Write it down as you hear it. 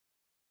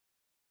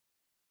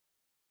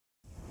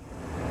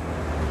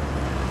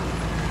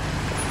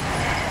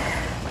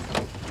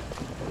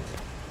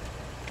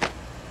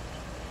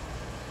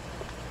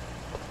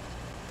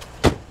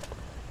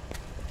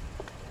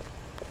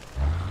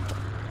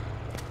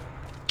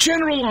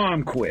General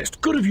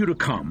Armquist, good of you to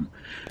come.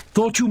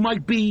 Thought you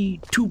might be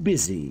too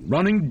busy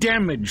running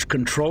damage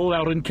control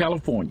out in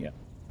California.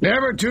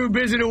 Never too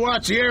busy to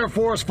watch the Air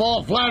Force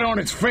fall flat on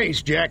its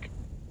face, Jack.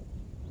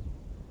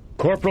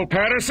 Corporal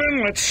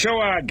Patterson, let's show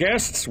our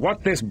guests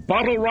what this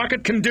bottle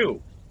rocket can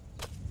do.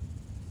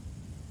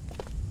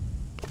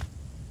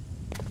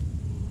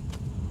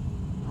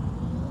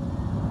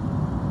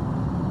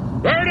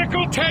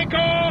 Vertical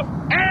takeoff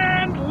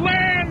and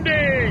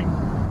landing!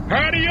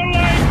 How do you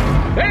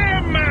like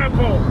them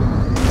apples?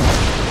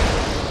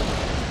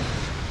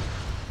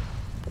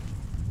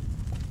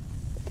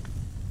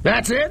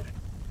 That's it?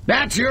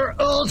 That's your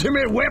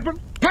ultimate weapon?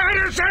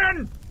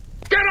 Patterson!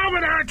 Get over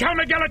there and tell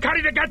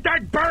McGillicuddy to get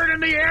that bird in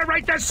the air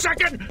right this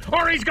second,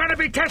 or he's gonna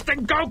be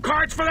testing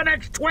go-karts for the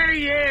next 20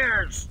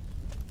 years!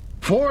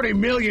 $40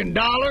 million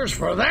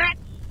for that?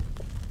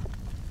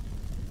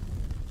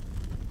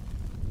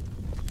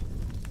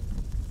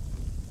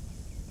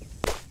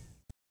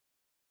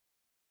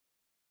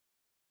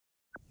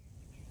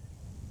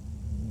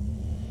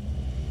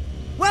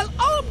 While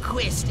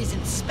Armquist is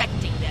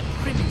inspecting their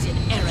primitive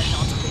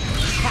aeronautical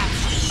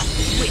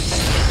capsules, which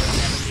will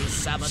never be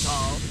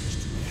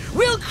sabotaged,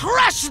 we'll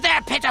crush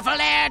their pitiful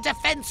air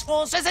defense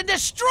forces and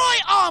destroy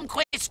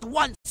Armquist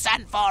once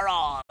and for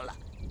all.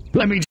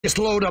 Let me just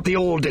load up the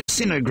old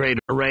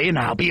disintegrator array and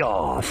I'll be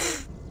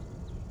off.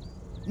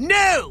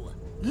 No!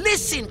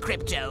 Listen,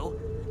 Crypto.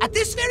 At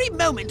this very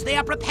moment, they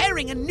are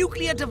preparing a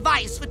nuclear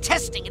device for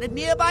testing at a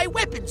nearby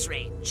weapons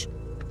range.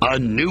 A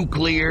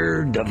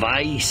nuclear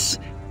device?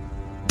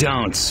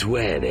 Don't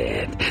sweat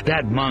it.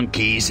 That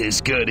monkey's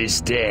as good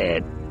as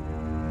dead.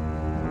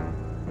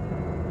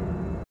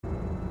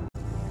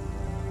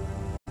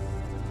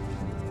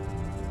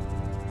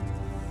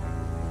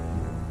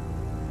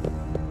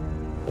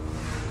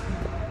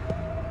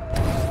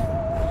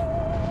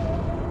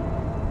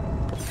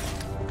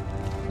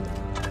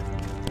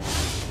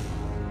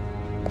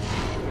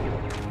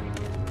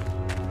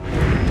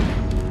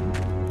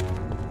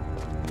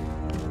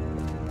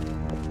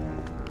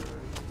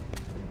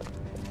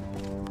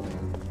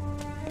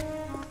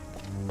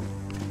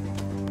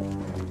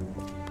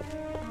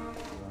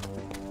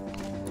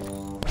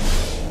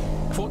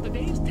 For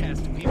today's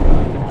test, we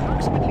found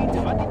approximately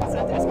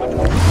 20% as much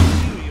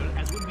material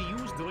as would be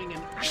used during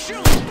an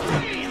actual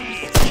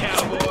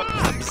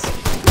cowboys.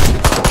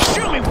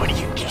 Show me what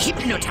you can.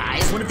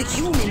 Hypnotize one of the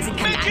humans in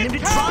command and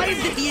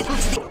drive the vehicle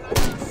to the...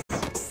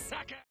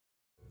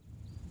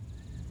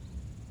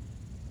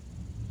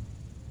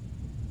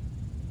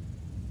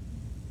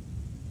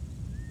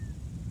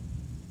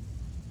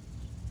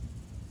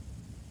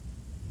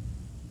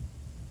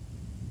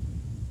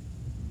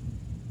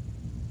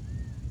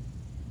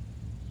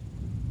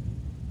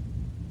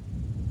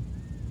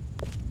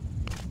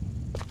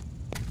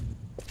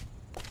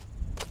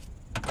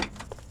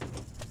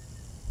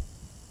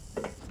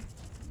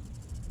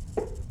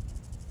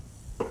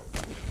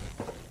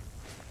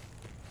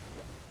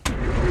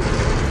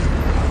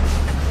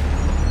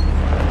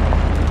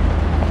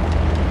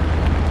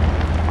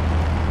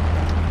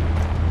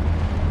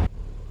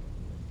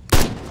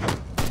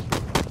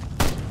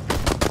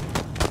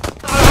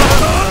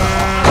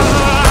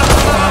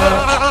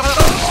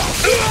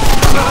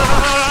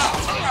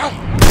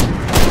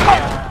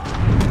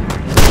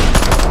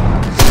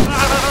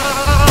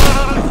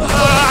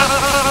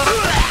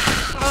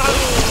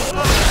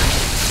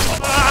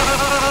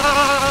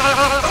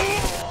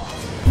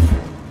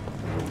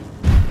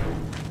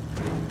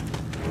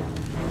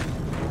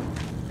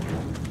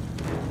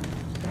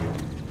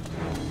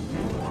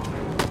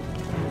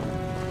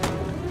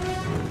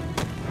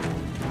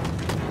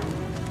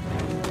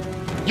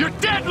 You're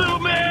dead, little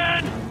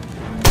man!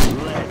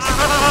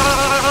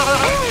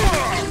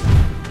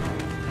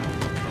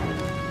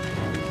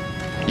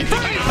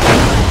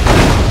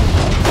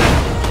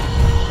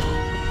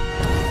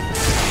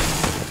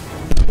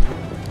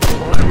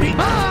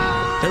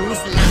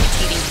 Those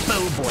levitating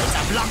bow boys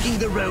are blocking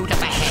the road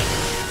up ahead.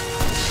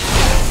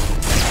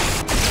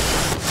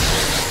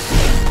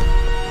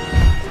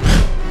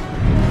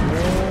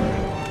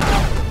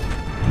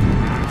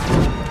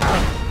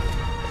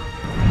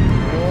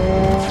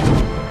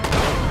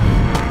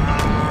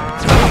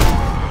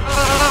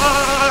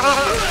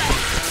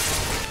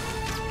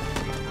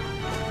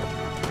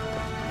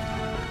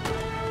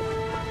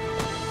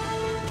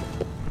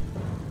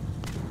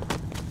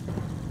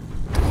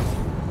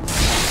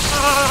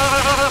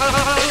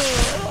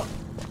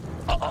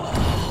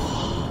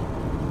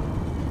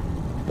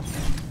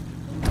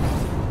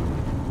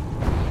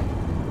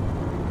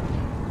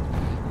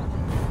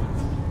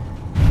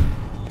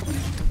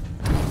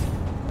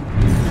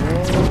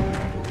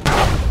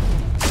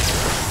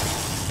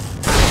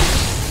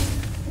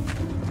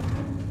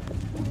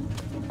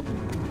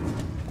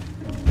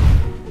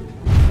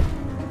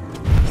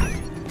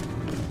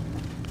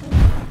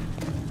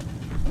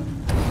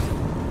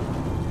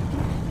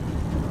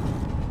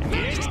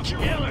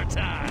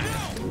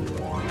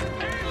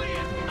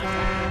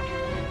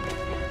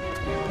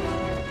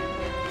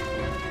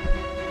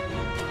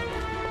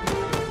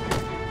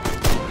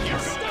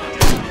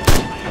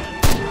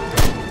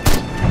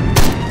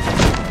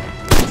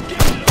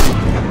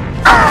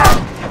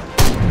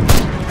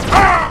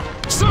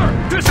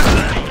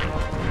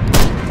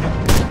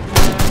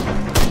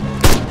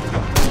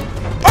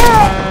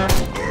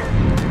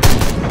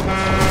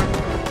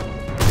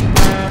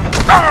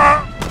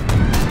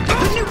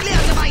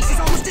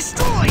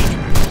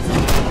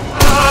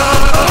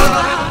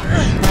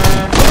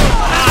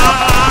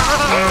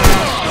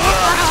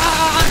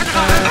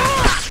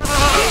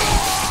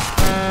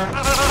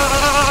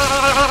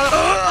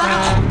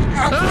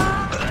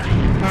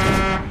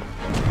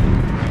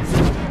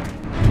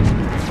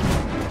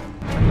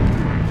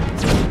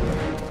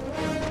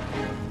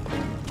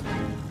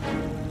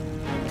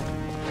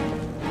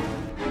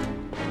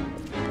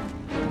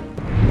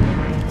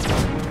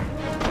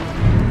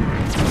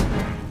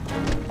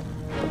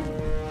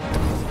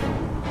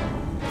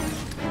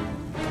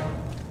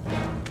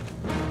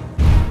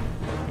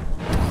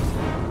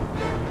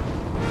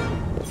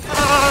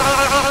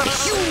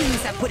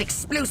 put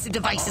explosive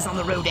devices on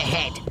the road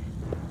ahead.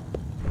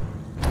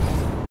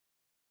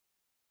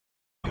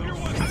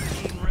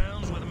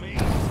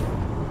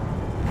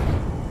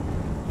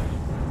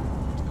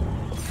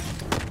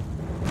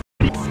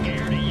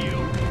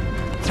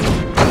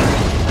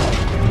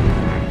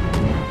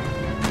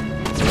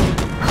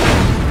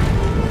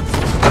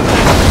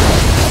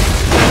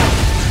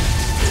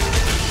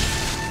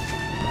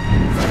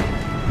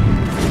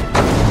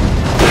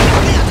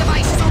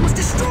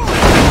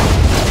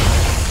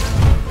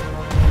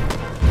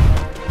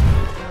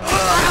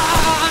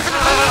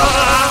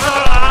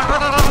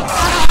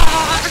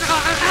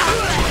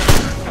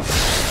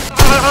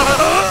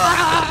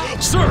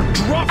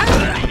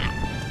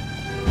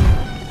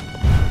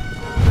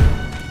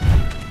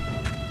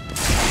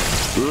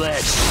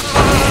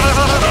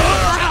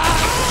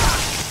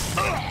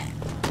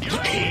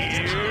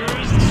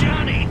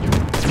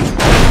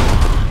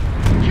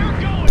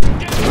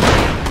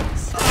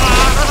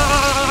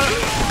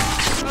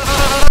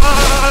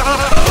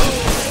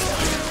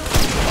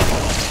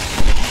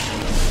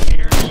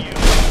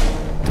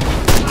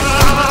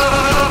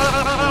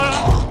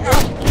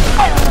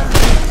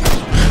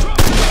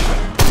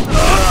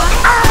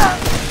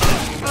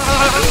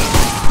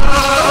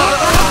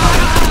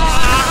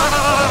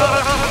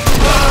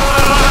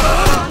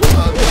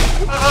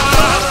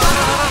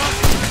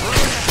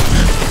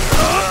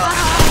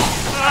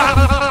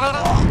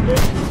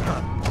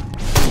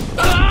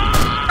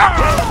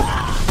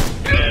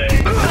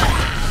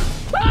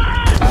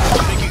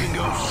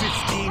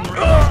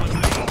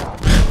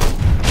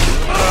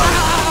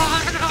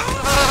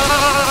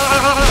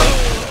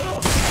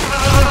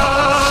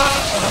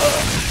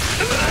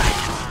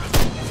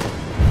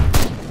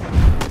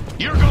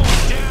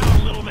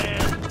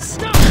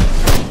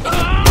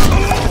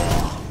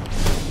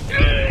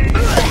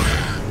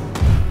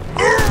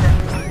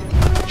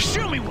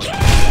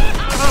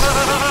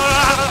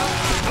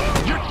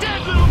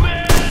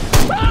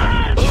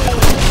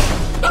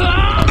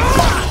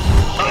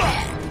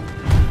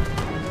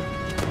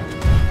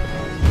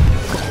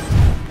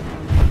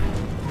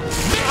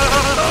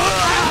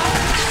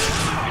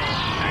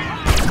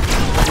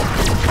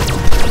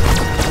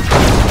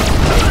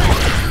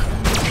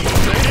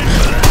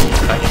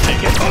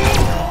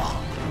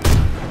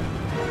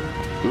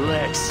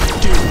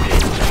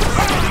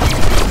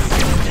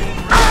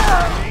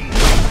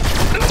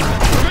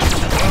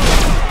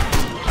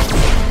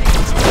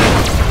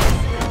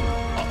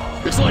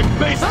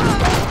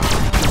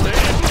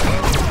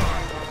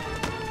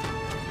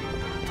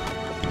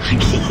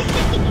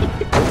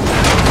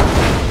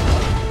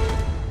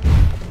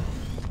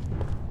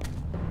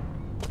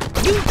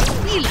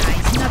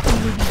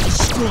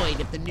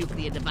 If the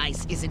nuclear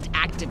device isn't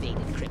activated,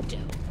 Crypto.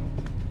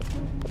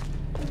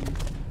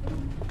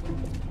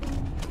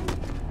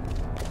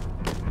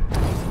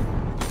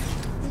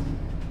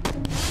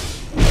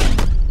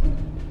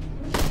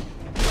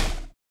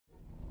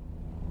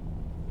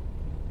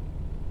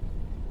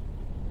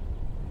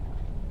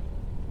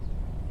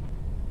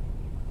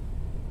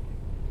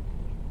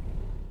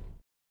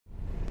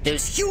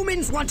 Those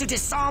humans want to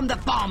disarm the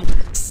bomb!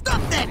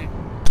 Stop them!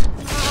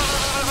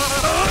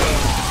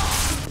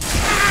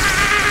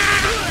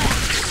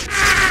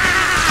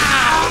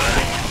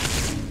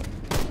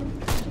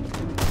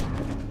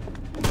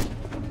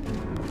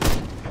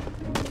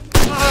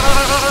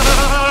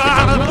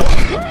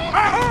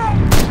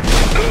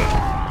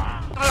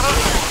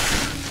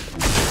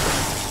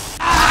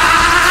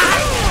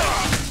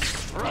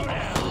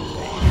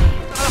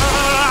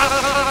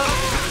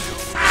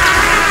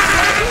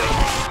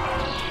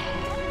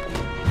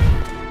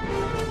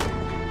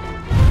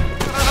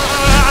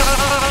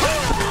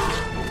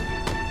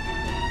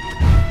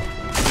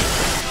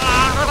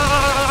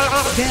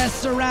 They're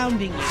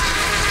surrounding you.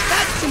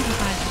 That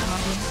simplifies the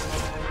problem.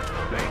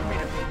 Beg me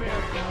to spare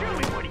you. Show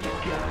me what you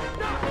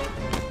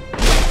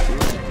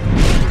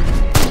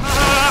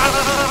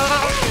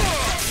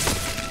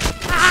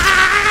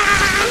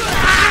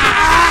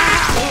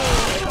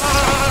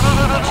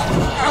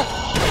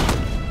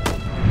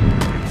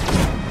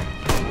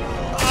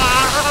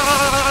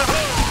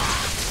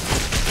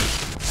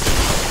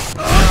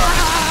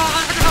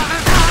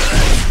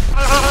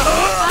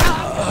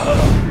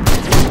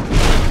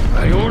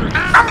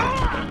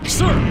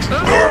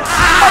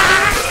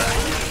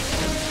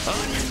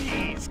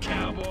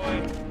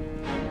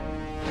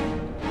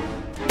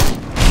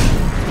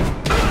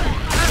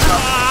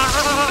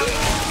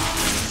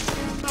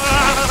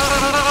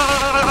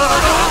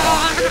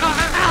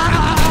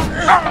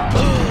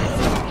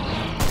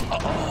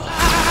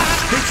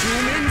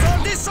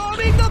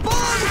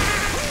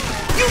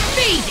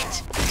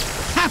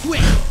halfway!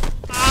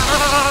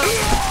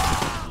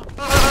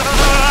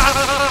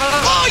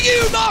 Are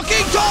you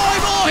marking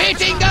time or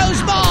hitting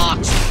those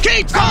marks?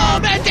 Keep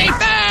calm and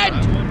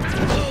defend!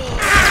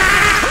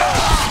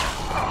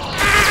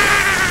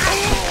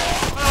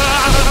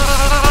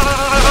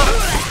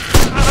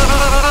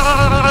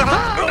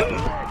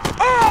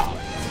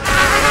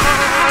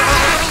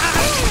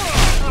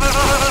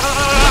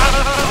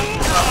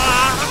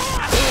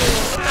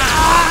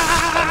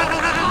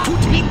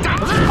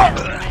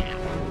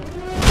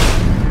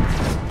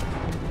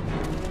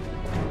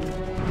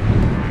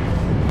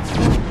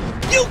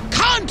 You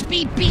can't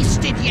be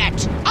beasted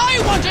yet!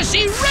 I want to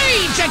see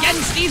rage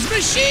against these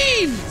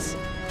machines!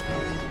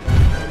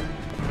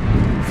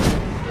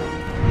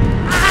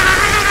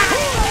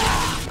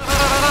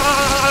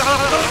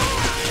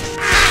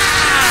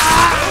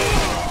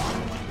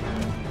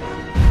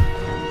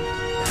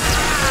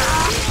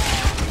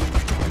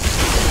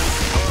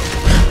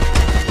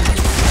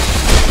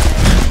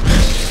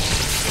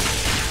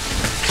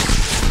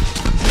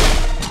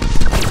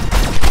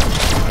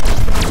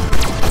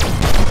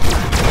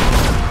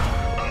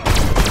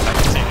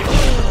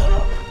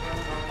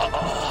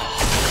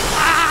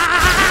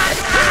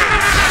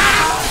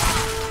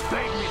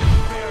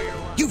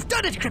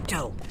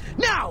 Crypto.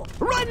 Now,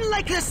 run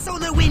like the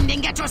solar wind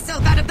and get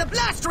yourself out of the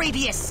blast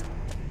radius!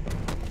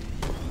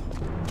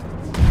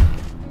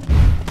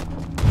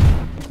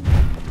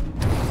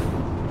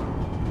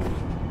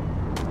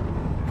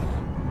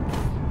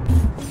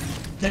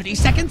 "30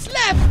 seconds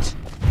left!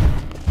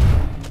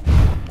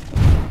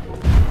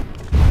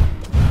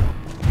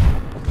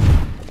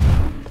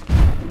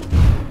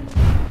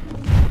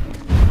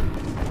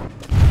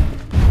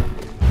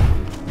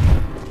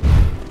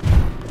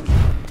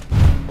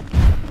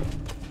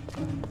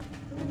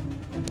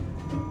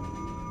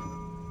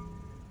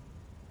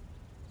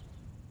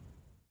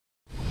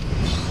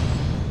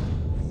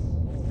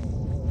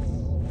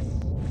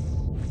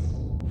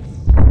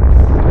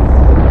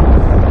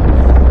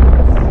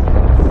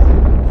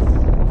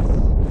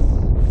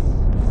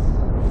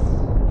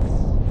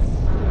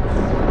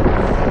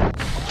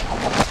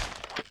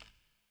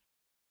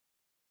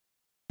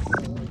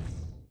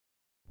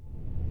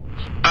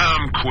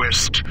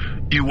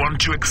 You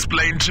want to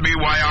explain to me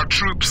why our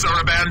troops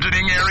are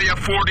abandoning Area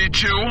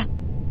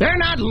 42? They're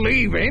not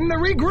leaving, they're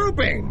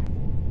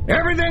regrouping.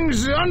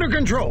 Everything's under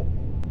control.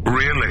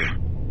 Really?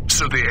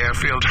 So the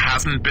airfield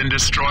hasn't been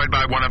destroyed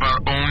by one of our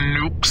own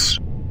nukes?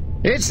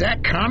 It's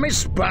that commie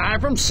spy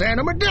from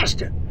Santa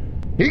Modesta.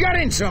 He got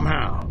in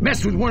somehow,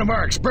 messed with one of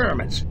our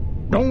experiments.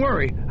 Don't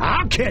worry,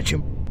 I'll catch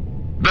him.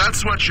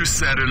 That's what you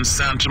said in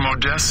Santa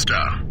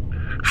Modesta.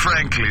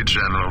 Frankly,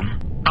 General,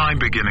 I'm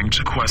beginning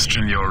to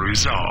question your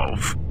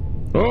resolve.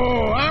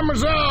 Oh, I'm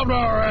resolved,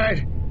 all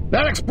right.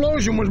 That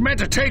explosion was meant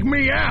to take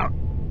me out.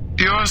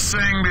 You're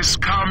saying this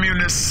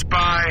communist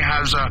spy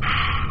has a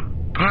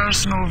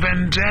personal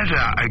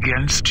vendetta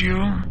against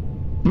you?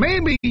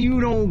 Maybe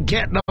you don't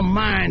get the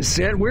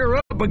mindset we're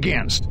up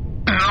against.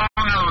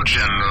 No,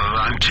 General.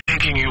 I'm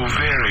taking you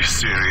very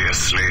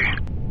seriously.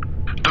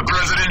 The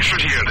President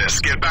should hear this.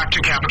 Get back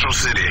to Capital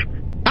City.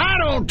 I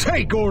don't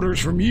take orders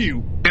from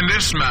you. In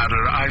this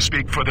matter, I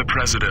speak for the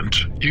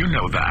President. You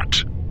know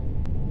that.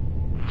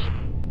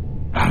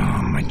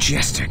 Oh,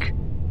 majestic.